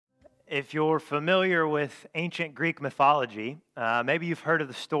If you're familiar with ancient Greek mythology, maybe you've heard of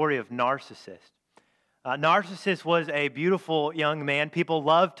the story of Narcissus. Narcissus was a beautiful young man. People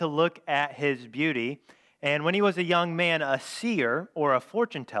loved to look at his beauty. And when he was a young man, a seer or a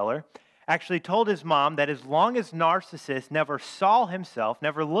fortune teller actually told his mom that as long as Narcissus never saw himself,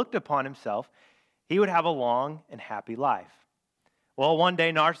 never looked upon himself, he would have a long and happy life. Well, one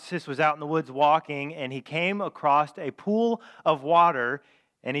day Narcissus was out in the woods walking, and he came across a pool of water,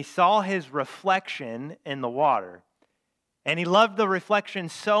 and he saw his reflection in the water. And he loved the reflection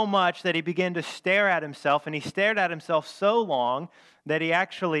so much that he began to stare at himself, and he stared at himself so long that he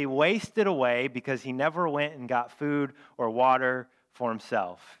actually wasted away because he never went and got food or water for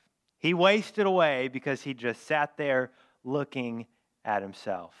himself. He wasted away because he just sat there looking at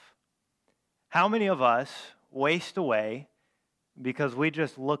himself. How many of us waste away because we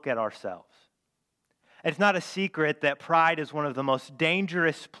just look at ourselves? It's not a secret that pride is one of the most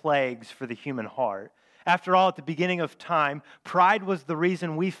dangerous plagues for the human heart. After all, at the beginning of time, pride was the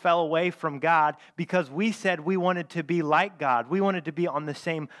reason we fell away from God because we said we wanted to be like God. We wanted to be on the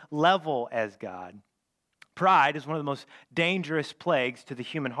same level as God. Pride is one of the most dangerous plagues to the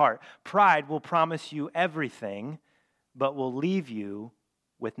human heart. Pride will promise you everything, but will leave you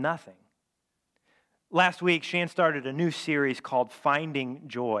with nothing. Last week, Shan started a new series called Finding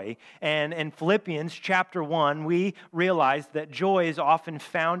Joy. And in Philippians chapter 1, we realized that joy is often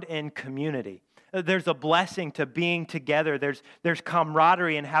found in community. There's a blessing to being together. There's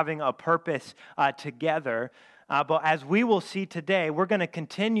camaraderie in having a purpose together. But as we will see today, we're going to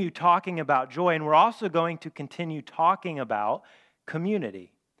continue talking about joy, and we're also going to continue talking about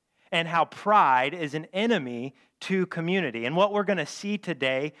community and how pride is an enemy to community. And what we're going to see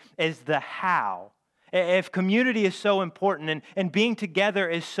today is the how. If community is so important and being together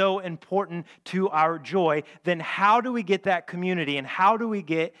is so important to our joy, then how do we get that community and how do we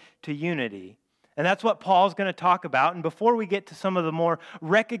get to unity? And that's what Paul's going to talk about. And before we get to some of the more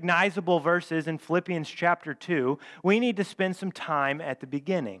recognizable verses in Philippians chapter 2, we need to spend some time at the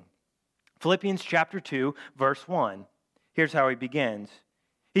beginning. Philippians chapter 2, verse 1. Here's how he begins.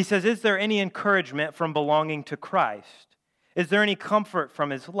 He says, "Is there any encouragement from belonging to Christ? Is there any comfort from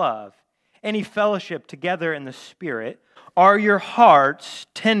his love? Any fellowship together in the Spirit? Are your hearts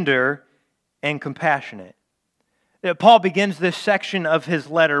tender and compassionate?" Paul begins this section of his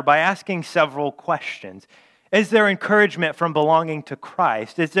letter by asking several questions. Is there encouragement from belonging to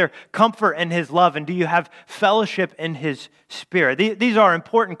Christ? Is there comfort in his love? And do you have fellowship in his Spirit? These are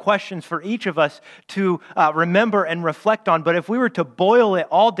important questions for each of us to remember and reflect on. But if we were to boil it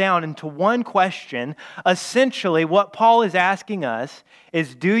all down into one question, essentially what Paul is asking us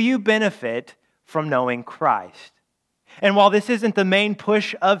is, do you benefit from knowing Christ? And while this isn't the main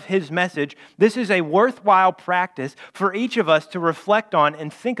push of his message, this is a worthwhile practice for each of us to reflect on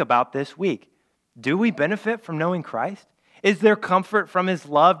and think about this week. Do we benefit from knowing Christ? Is there comfort from his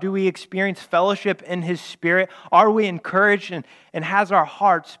love? Do we experience fellowship in his Spirit? Are we encouraged and has our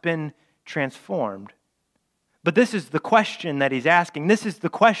hearts been transformed? But this is the question that he's asking. This is the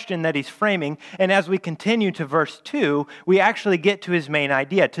question that he's framing. And as we continue to verse 2, we actually get to his main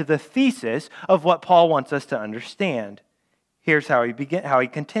idea, to the thesis of what Paul wants us to understand. Here's how he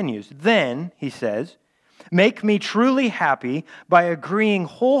continues. "Then," he says, "make me truly happy by agreeing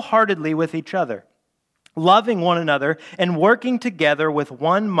wholeheartely with each other, loving one another, and working together with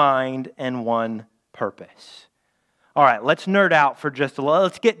one mind and one purpose." All right, let's nerd out for just a little.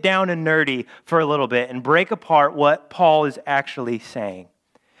 Let's get down and nerdy for a little bit and break apart what Paul is actually saying.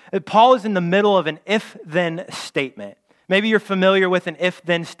 Paul is in the middle of an if-then statement. Maybe you're familiar with an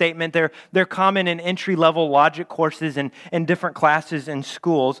if-then statement. They're common in entry-level logic courses and in different classes in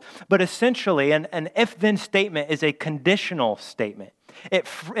schools. But essentially, an if-then statement is a conditional statement. It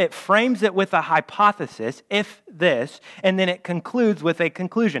frames it with a hypothesis, if this, and then it concludes with a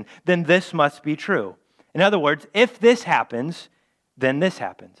conclusion. Then this must be true. In other words, if this happens, then this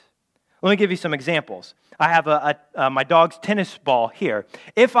happens. Let me give you some examples. I have my dog's tennis ball here.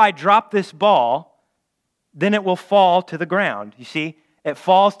 If I drop this ball, then it will fall to the ground. You see, it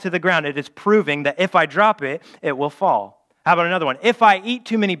falls to the ground. It is proving that if I drop it, it will fall. How about another one? If I eat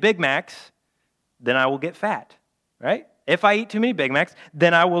too many Big Macs, then I will get fat, right? If I eat too many Big Macs,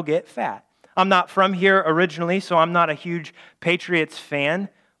 then I will get fat. I'm not from here originally, so I'm not a huge Patriots fan.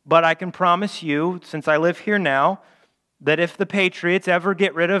 But I can promise you, since I live here now, that if the Patriots ever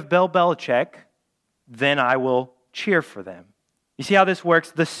get rid of Bill Belichick, then I will cheer for them. You see how this works?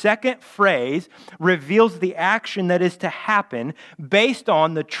 The second phrase reveals the action that is to happen based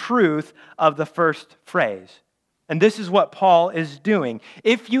on the truth of the first phrase. And this is what Paul is doing.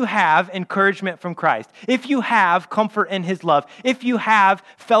 If you have encouragement from Christ, if you have comfort in his love, if you have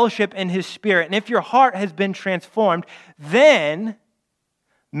fellowship in his Spirit, and if your heart has been transformed, then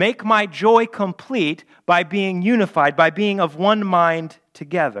make my joy complete by being unified, by being of one mind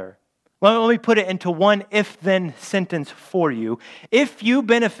together. Let me put it into one if-then sentence for you. If you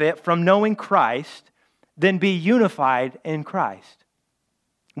benefit from knowing Christ, then be unified in Christ.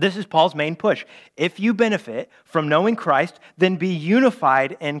 This is Paul's main push. If you benefit from knowing Christ, then be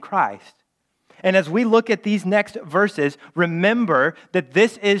unified in Christ. And as we look at these next verses, remember that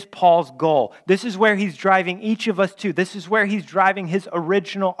this is Paul's goal. This is where he's driving each of us to. This is where he's driving his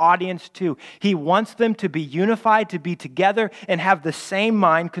original audience to. He wants them to be unified, to be together, and have the same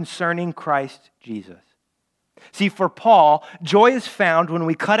mind concerning Christ Jesus. See, for Paul, joy is found when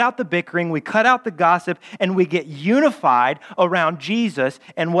we cut out the bickering, we cut out the gossip, and we get unified around Jesus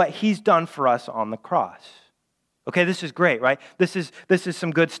and what he's done for us on the cross. Okay, this is great, right? This is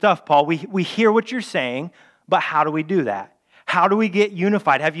some good stuff, Paul. We hear what you're saying, but how do we do that? How do we get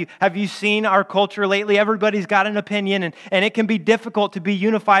unified? Have you seen our culture lately? Everybody's got an opinion, and it can be difficult to be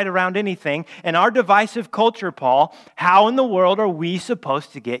unified around anything. And our divisive culture, Paul, how in the world are we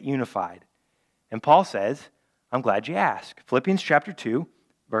supposed to get unified? And Paul says, I'm glad you asked. Philippians chapter 2,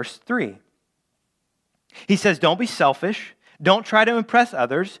 verse 3. He says, don't be selfish. Don't try to impress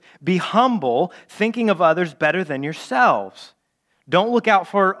others. Be humble, thinking of others better than yourselves. Don't look out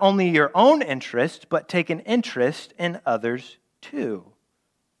for only your own interest, but take an interest in others too.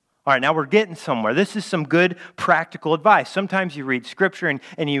 All right, now we're getting somewhere. This is some good practical advice. Sometimes you read Scripture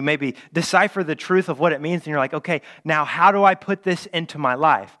and you maybe decipher the truth of what it means, and you're like, okay, now how do I put this into my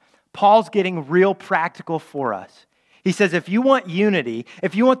life? Paul's getting real practical for us. He says, if you want unity,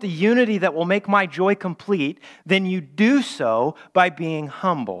 if you want the unity that will make my joy complete, then you do so by being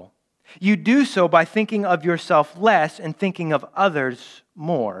humble. You do so by thinking of yourself less and thinking of others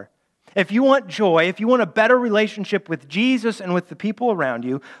more. If you want joy, if you want a better relationship with Jesus and with the people around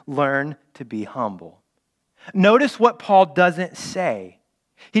you, learn to be humble. Notice what Paul doesn't say.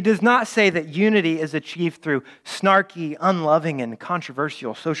 He does not say that unity is achieved through snarky, unloving, and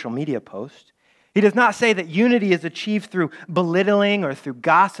controversial social media posts. He does not say that unity is achieved through belittling or through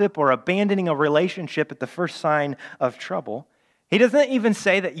gossip or abandoning a relationship at the first sign of trouble. He doesn't even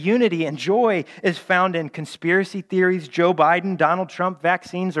say that unity and joy is found in conspiracy theories, Joe Biden, Donald Trump,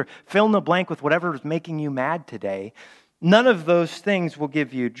 vaccines, or fill in the blank with whatever is making you mad today. None of those things will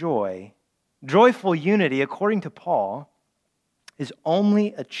give you joy. Joyful unity, according to Paul, is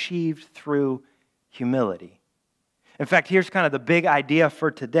only achieved through humility. In fact, here's kind of the big idea for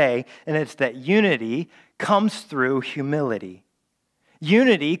today, and it's that unity comes through humility.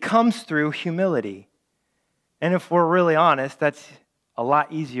 Unity comes through humility. And if we're really honest, that's a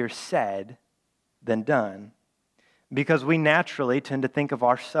lot easier said than done, because we naturally tend to think of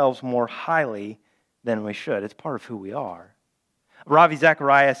ourselves more highly than we should. It's part of who we are. Ravi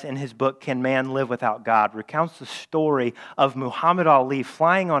Zacharias, in his book, Can Man Live Without God?, recounts the story of Muhammad Ali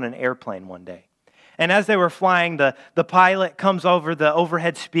flying on an airplane one day. And as they were flying, the pilot comes over the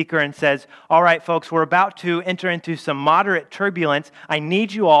overhead speaker and says, all right, folks, we're about to enter into some moderate turbulence. I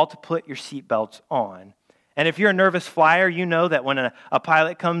need you all to put your seatbelts on. And if you're a nervous flyer, you know that when a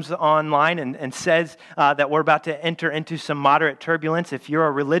pilot comes online and says that we're about to enter into some moderate turbulence, if you're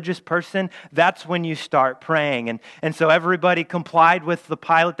a religious person, that's when you start praying. And so everybody complied with the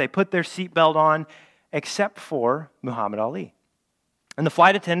pilot. They put their seatbelt on, except for Muhammad Ali. And the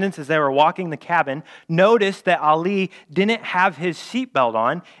flight attendants, as they were walking the cabin, noticed that Ali didn't have his seatbelt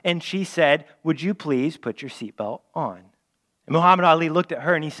on, and she said, would you please put your seatbelt on? And Muhammad Ali looked at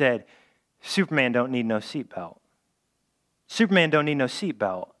her and he said, Superman don't need no seatbelt. Superman don't need no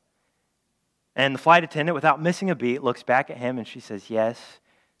seatbelt. And the flight attendant, without missing a beat, looks back at him and she says, yes,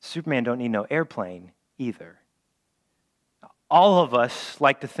 Superman don't need no airplane either. All of us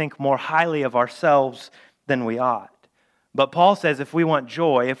like to think more highly of ourselves than we ought. But Paul says if we want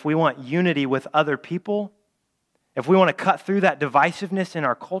joy, if we want unity with other people, if we want to cut through that divisiveness in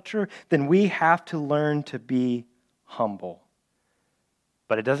our culture, then we have to learn to be humble.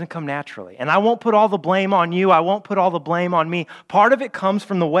 But it doesn't come naturally. And I won't put all the blame on you. I won't put all the blame on me. Part of it comes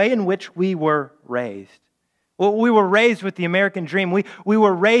from the way in which we were raised. Well, we were raised with the American dream. We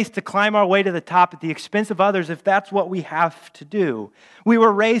were raised to climb our way to the top at the expense of others if that's what we have to do. We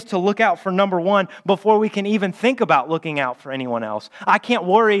were raised to look out for number one before we can even think about looking out for anyone else. I can't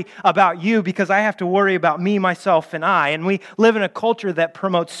worry about you because I have to worry about me, myself, and I. And we live in a culture that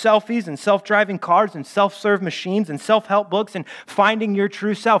promotes selfies and self-driving cars and self-serve machines and self-help books and finding your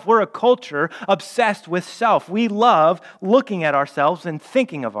true self. We're a culture obsessed with self. We love looking at ourselves and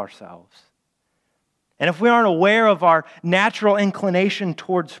thinking of ourselves. And if we aren't aware of our natural inclination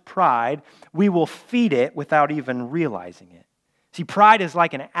towards pride, we will feed it without even realizing it. See, pride is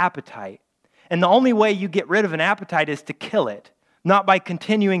like an appetite. And the only way you get rid of an appetite is to kill it, not by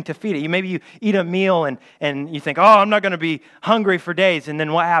continuing to feed it. Maybe you eat a meal and you think, oh, I'm not going to be hungry for days. And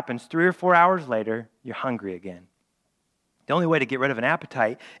then what happens? 3 or 4 hours later, you're hungry again. The only way to get rid of an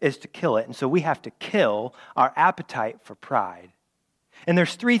appetite is to kill it. And so we have to kill our appetite for pride. And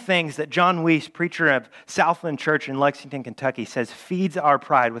there's 3 things that John Weiss, preacher of Southland Church in Lexington, Kentucky, says feeds our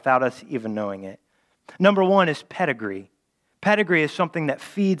pride without us even knowing it. Number 1 is pedigree. Pedigree is something that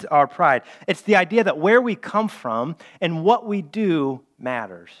feeds our pride. It's the idea that where we come from and what we do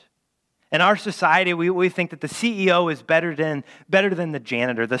matters. In our society, we think that the CEO is better than the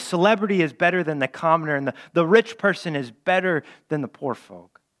janitor. The celebrity is better than the commoner. And the rich person is better than the poor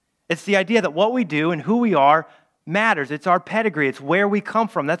folk. It's the idea that what we do and who we are matters. It's our pedigree. It's where we come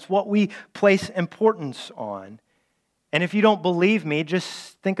from. That's what we place importance on. And if you don't believe me,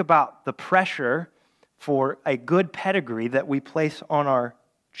 just think about the pressure for a good pedigree that we place on our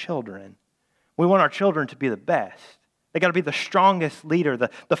children. We want our children to be the best. They got to be the strongest leader,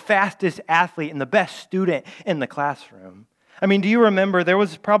 the fastest athlete, and the best student in the classroom. I mean, do you remember there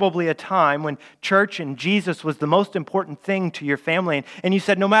was probably a time when church and Jesus was the most important thing to your family, and you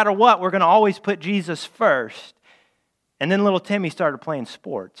said, no matter what, we're going to always put Jesus first. And then little Timmy started playing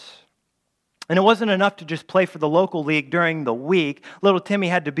sports. And it wasn't enough to just play for the local league during the week. Little Timmy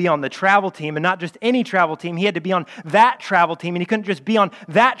had to be on the travel team, and not just any travel team. He had to be on that travel team, and he couldn't just be on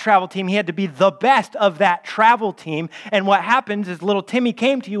that travel team. He had to be the best of that travel team. And what happens is little Timmy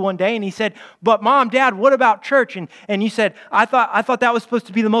came to you one day, and he said, but Mom, Dad, what about church? And you said, I thought that was supposed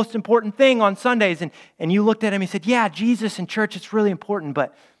to be the most important thing on Sundays. And you looked at him and said, yeah, Jesus and church, it's really important,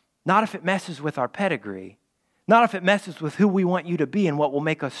 but not if it messes with our pedigree. Not if it messes with who we want you to be and what will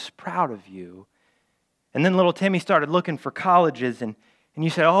make us proud of you. And then little Timmy started looking for colleges, and you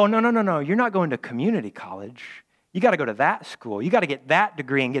said, oh, no, you're not going to community college. You got to go to that school. You got to get that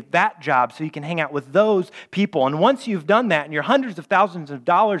degree and get that job so you can hang out with those people. And once you've done that and you're hundreds of thousands of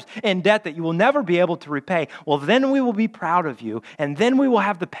dollars in debt that you will never be able to repay, well, then we will be proud of you, and then we will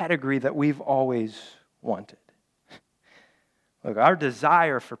have the pedigree that we've always wanted. Look, our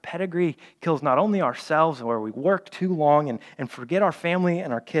desire for pedigree kills not only ourselves where we work too long and forget our family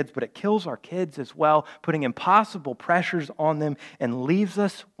and our kids, but it kills our kids as well, putting impossible pressures on them and leaves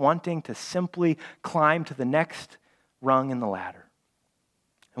us wanting to simply climb to the next rung in the ladder.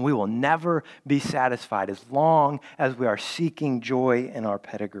 And we will never be satisfied as long as we are seeking joy in our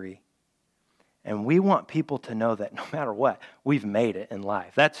pedigree. And we want people to know that no matter what, we've made it in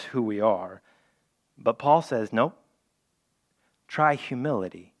life. That's who we are. But Paul says, nope. Try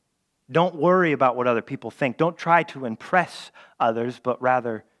humility. Don't worry about what other people think. Don't try to impress others, but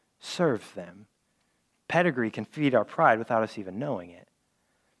rather serve them. Pedigree can feed our pride without us even knowing it.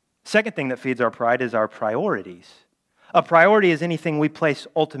 Second thing that feeds our pride is our priorities. A priority is anything we place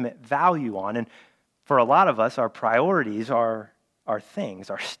ultimate value on. And for a lot of us, our priorities are things,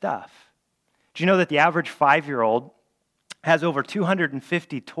 our stuff. Do you know that the average 5-year-old has over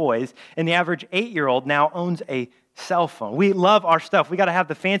 250 toys, and the average 8-year-old now owns a cell phone? We love our stuff. We got to have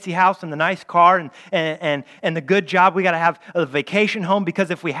the fancy house and the nice car and the good job. We got to have a vacation home, because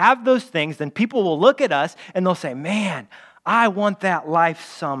if we have those things, then people will look at us and they'll say, man, I want that life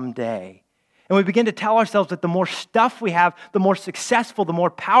someday. And we begin to tell ourselves that the more stuff we have, the more successful, the more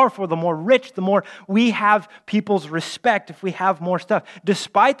powerful, the more rich, the more we have people's respect if we have more stuff,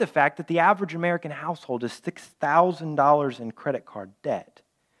 despite the fact that the average American household is $6,000 in credit card debt.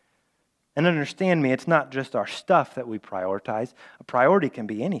 And understand me, it's not just our stuff that we prioritize. A priority can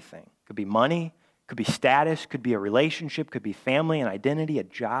be anything. It could be money, could be status, could be a relationship, could be family and identity, a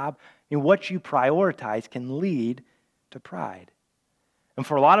job. I mean, what you prioritize can lead to pride. And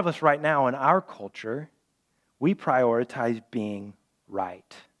for a lot of us right now in our culture, we prioritize being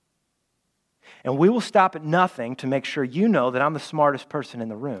right. And we will stop at nothing to make sure you know that I'm the smartest person in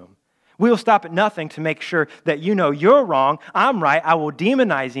the room. We will stop at nothing to make sure that you know you're wrong, I'm right, I will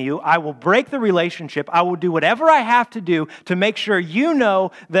demonize you, I will break the relationship, I will do whatever I have to do to make sure you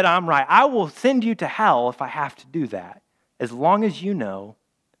know that I'm right. I will send you to hell if I have to do that, as long as you know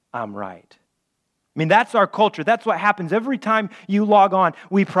I'm right. I mean, that's our culture. That's what happens every time you log on.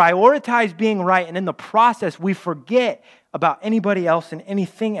 We prioritize being right, and in the process, we forget about anybody else and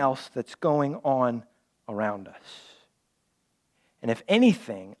anything else that's going on around us. And if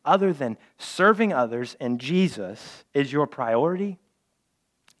anything other than serving others and Jesus is your priority,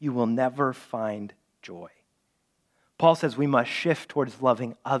 you will never find joy. Paul says we must shift towards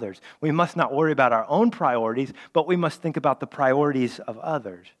loving others. We must not worry about our own priorities, but we must think about the priorities of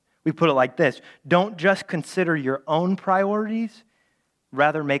others. We put it like this: don't just consider your own priorities,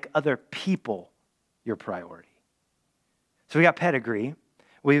 rather make other people your priority. So we got pedigree,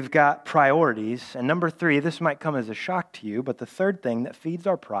 we've got priorities, and number 3, this might come as a shock to you, but the third thing that feeds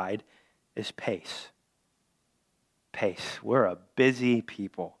our pride is pace. Pace. We're a busy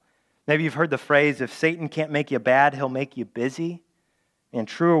people. Maybe you've heard the phrase, if Satan can't make you bad, he'll make you busy. And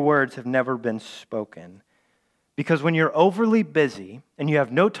truer words have never been spoken. Because when you're overly busy and you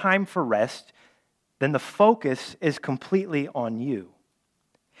have no time for rest, then the focus is completely on you.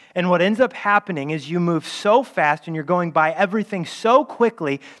 And what ends up happening is you move so fast and you're going by everything so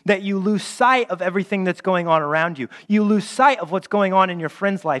quickly that you lose sight of everything that's going on around you. You lose sight of what's going on in your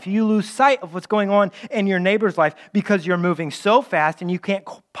friend's life. You lose sight of what's going on in your neighbor's life because you're moving so fast and you can't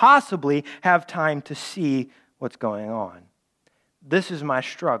possibly have time to see what's going on. This is my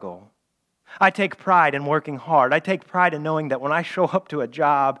struggle. I take pride in working hard. I take pride in knowing that when I show up to a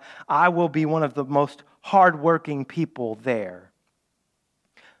job, I will be one of the most hardworking people there.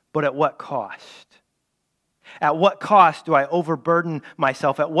 But at what cost? At what cost do I overburden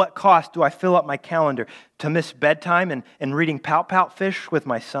myself? At what cost do I fill up my calendar? To miss bedtime and reading Pout Fish with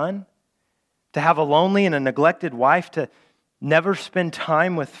my son? To have a lonely and a neglected wife? To never spend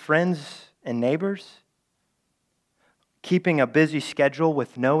time with friends and neighbors? Keeping a busy schedule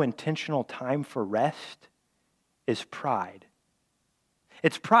with no intentional time for rest is pride.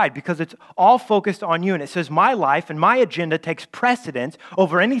 It's pride because it's all focused on you. And it says my life and my agenda takes precedence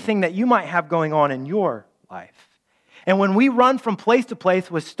over anything that you might have going on in your life. And when we run from place to place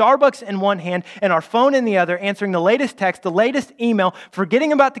with Starbucks in one hand and our phone in the other, answering the latest text, the latest email,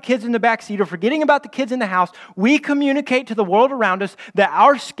 forgetting about the kids in the back seat or forgetting about the kids in the house, we communicate to the world around us that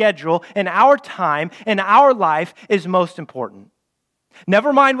our schedule and our time and our life is most important.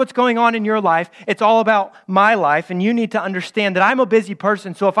 Never mind what's going on in your life. It's all about my life, and you need to understand that I'm a busy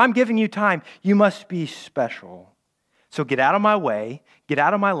person, so if I'm giving you time, you must be special. So get out of my way, get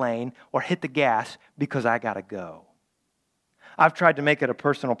out of my lane, or hit the gas because I got to go. I've tried to make it a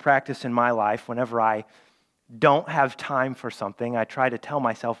personal practice in my life. Whenever I don't have time for something, I try to tell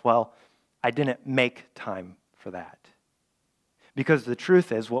myself, well, I didn't make time for that. Because the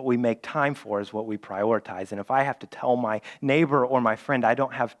truth is, what we make time for is what we prioritize. And if I have to tell my neighbor or my friend, I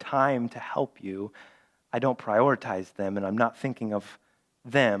don't have time to help you, I don't prioritize them, and I'm not thinking of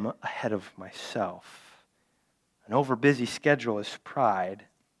them ahead of myself. An overbusy schedule is pride.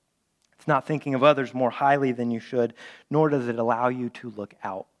 It's not thinking of others more highly than you should, nor does it allow you to look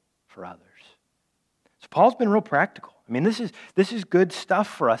out for others. So Paul's been real practical. I mean, this is good stuff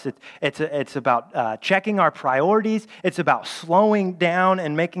for us. It's about checking our priorities. It's about slowing down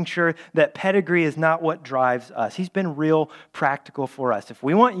and making sure that pedigree is not what drives us. He's been real practical for us. If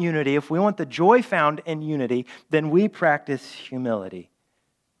we want unity, if we want the joy found in unity, then we practice humility.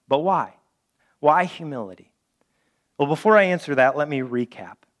 But why? Why humility? Well, before I answer that, let me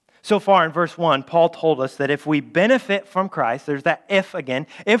recap. So far in verse 1, Paul told us that if we benefit from Christ, there's that if again,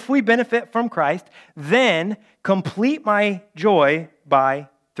 if we benefit from Christ, then complete my joy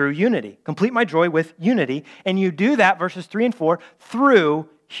through unity. Complete my joy with unity. And you do that, verses 3 and 4, through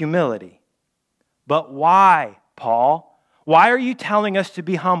humility. But why, Paul? Why are you telling us to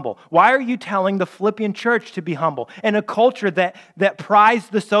be humble? Why are you telling the Philippian church to be humble? In a culture that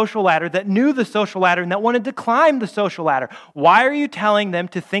prized the social ladder, that knew the social ladder, and that wanted to climb the social ladder. Why are you telling them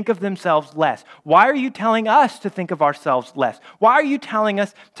to think of themselves less? Why are you telling us to think of ourselves less? Why are you telling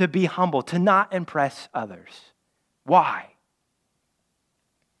us to be humble, to not impress others? Why?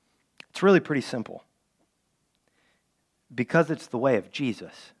 It's really pretty simple. Because it's the way of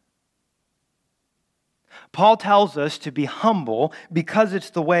Jesus. Paul tells us to be humble because it's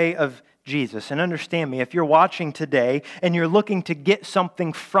the way of Jesus. And understand me, if you're watching today and you're looking to get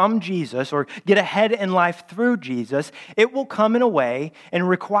something from Jesus or get ahead in life through Jesus, it will come in a way and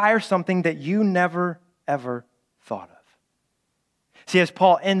require something that you never, ever thought of. See, as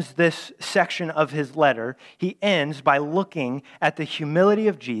Paul ends this section of his letter, he ends by looking at the humility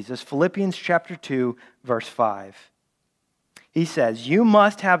of Jesus, Philippians chapter 2, verse 5. He says, you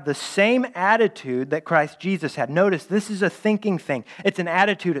must have the same attitude that Christ Jesus had. Notice, this is a thinking thing. It's an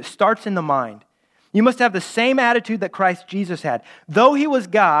attitude. It starts in the mind. You must have the same attitude that Christ Jesus had. Though he was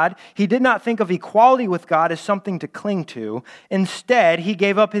God, he did not think of equality with God as something to cling to. Instead, he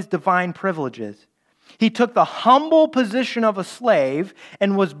gave up his divine privileges. He took the humble position of a slave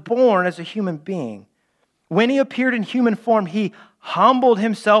and was born as a human being. When he appeared in human form, he humbled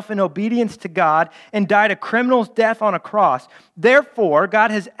himself in obedience to God and died a criminal's death on a cross. Therefore, God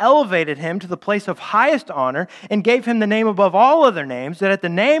has elevated him to the place of highest honor and gave him the name above all other names, that at the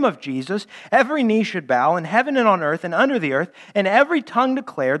name of Jesus, every knee should bow in heaven and on earth and under the earth, and every tongue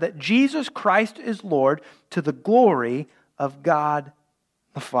declare that Jesus Christ is Lord, to the glory of God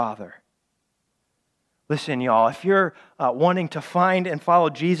the Father. Listen, y'all, if you're wanting to find and follow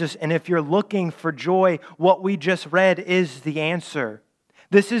Jesus, and if you're looking for joy, what we just read is the answer.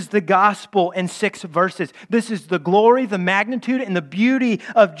 This is the gospel in 6 verses. This is the glory, the magnitude, and the beauty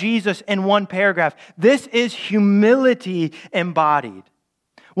of Jesus in one paragraph. This is humility embodied.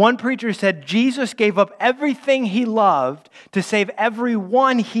 One preacher said, Jesus gave up everything he loved to save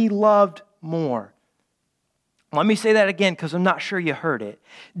everyone he loved more. Let me say that again because I'm not sure you heard it.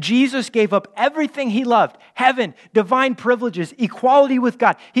 Jesus gave up everything he loved, heaven, divine privileges, equality with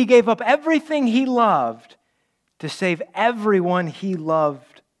God. He gave up everything he loved to save everyone he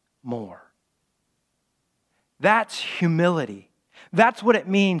loved more. That's humility. That's what it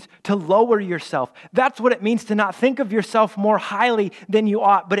means to lower yourself. That's what it means to not think of yourself more highly than you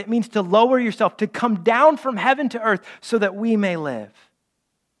ought, but it means to lower yourself, to come down from heaven to earth so that we may live.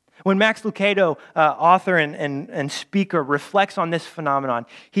 When Max Lucado, author and speaker, reflects on this phenomenon,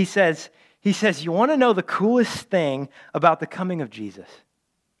 he says, you want to know the coolest thing about the coming of Jesus?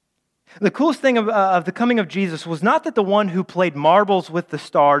 The coolest thing of the coming of Jesus was not that the one who played marbles with the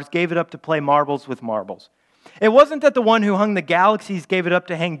stars gave it up to play marbles with marbles. It wasn't that the one who hung the galaxies gave it up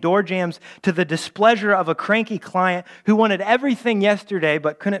to hang door jambs to the displeasure of a cranky client who wanted everything yesterday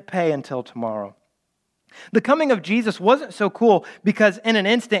but couldn't pay until tomorrow. The coming of Jesus wasn't so cool because in an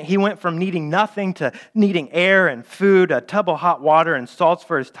instant he went from needing nothing to needing air and food, a tub of hot water and salts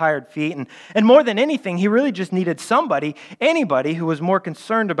for his tired feet. And more than anything, he really just needed anybody who was more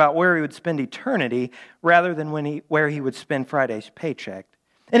concerned about where he would spend eternity rather than where he would spend Friday's paycheck.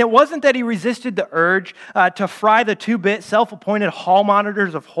 And it wasn't that he resisted the urge to fry the 2-bit self-appointed hall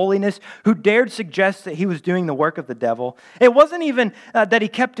monitors of holiness who dared suggest that he was doing the work of the devil. It wasn't even that he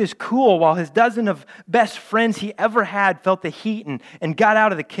kept his cool while his dozen of best friends he ever had felt the heat and got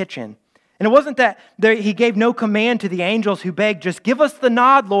out of the kitchen. And it wasn't that he gave no command to the angels who begged, just give us the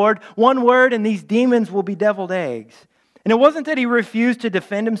nod, Lord, one word and these demons will be deviled eggs. And it wasn't that he refused to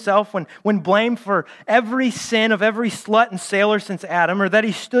defend himself when blamed for every sin of every slut and sailor since Adam, or that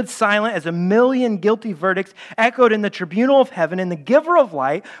he stood silent as 1,000,000 guilty verdicts echoed in the tribunal of heaven and the giver of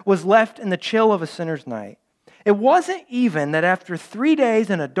light was left in the chill of a sinner's night. It wasn't even that after 3 days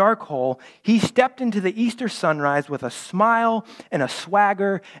in a dark hole, he stepped into the Easter sunrise with a smile and a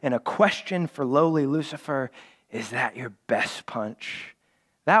swagger and a question for lowly Lucifer, is that your best punch?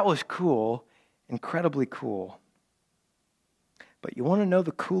 That was cool, incredibly cool. But you want to know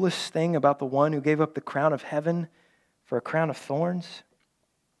the coolest thing about the one who gave up the crown of heaven for a crown of thorns?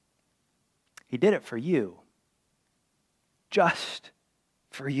 He did it for you. Just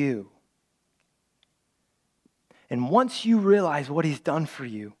for you. And once you realize what he's done for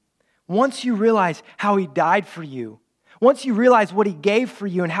you, once you realize how he died for you, once you realize what he gave for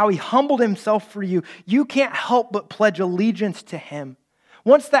you and how he humbled himself for you, you can't help but pledge allegiance to him.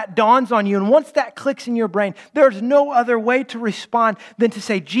 Once that dawns on you and once that clicks in your brain, there's no other way to respond than to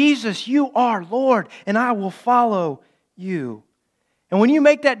say, Jesus, you are Lord, and I will follow you. And when you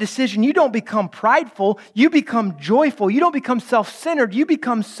make that decision, you don't become prideful, you become joyful. You don't become self-centered, you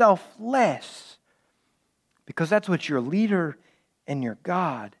become selfless. Because that's what your leader and your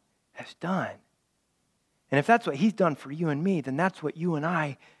God has done. And if that's what he's done for you and me, then that's what you and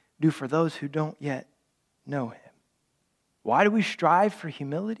I do for those who don't yet know him. Why do we strive for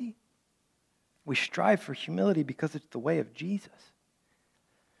humility? We strive for humility because it's the way of Jesus.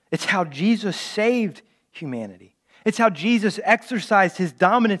 It's how Jesus saved humanity. It's how Jesus exercised his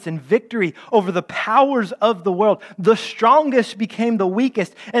dominance and victory over the powers of the world. The strongest became the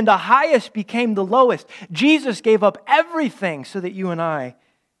weakest, and the highest became the lowest. Jesus gave up everything so that you and I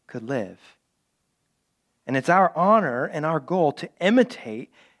could live. And it's our honor and our goal to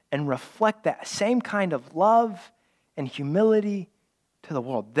imitate and reflect that same kind of love and humility to the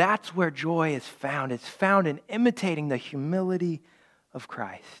world. That's where joy is found. It's found in imitating the humility of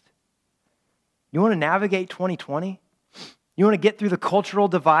Christ. You want to navigate 2020? You want to get through the cultural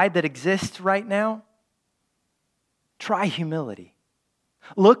divide that exists right now? Try humility.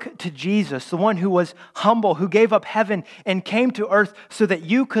 Look to Jesus, the one who was humble, who gave up heaven and came to earth so that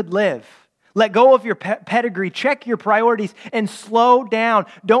you could live. Let go of your pedigree, check your priorities, and slow down.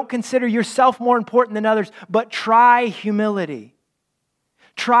 Don't consider yourself more important than others, but try humility.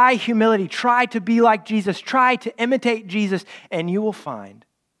 Try humility. Try to be like Jesus. Try to imitate Jesus, and you will find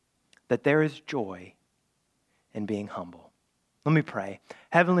that there is joy in being humble. Let me pray.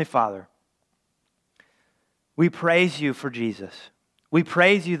 Heavenly Father, we praise you for Jesus. We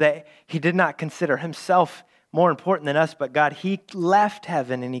praise you that he did not consider himself more important than us, but God, he left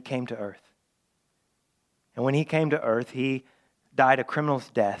heaven and he came to earth. And when he came to earth, he died a criminal's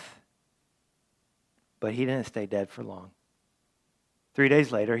death, but he didn't stay dead for long. 3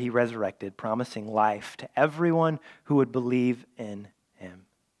 days later, he resurrected, promising life to everyone who would believe in him.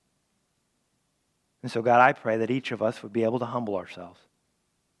 And so, God, I pray that each of us would be able to humble ourselves.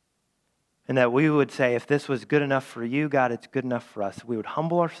 And that we would say, if this was good enough for you, God, it's good enough for us. We would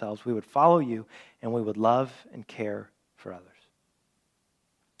humble ourselves, we would follow you, and we would love and care for others.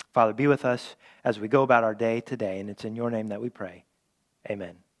 Father, be with us as we go about our day today, and it's in your name that we pray.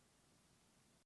 Amen.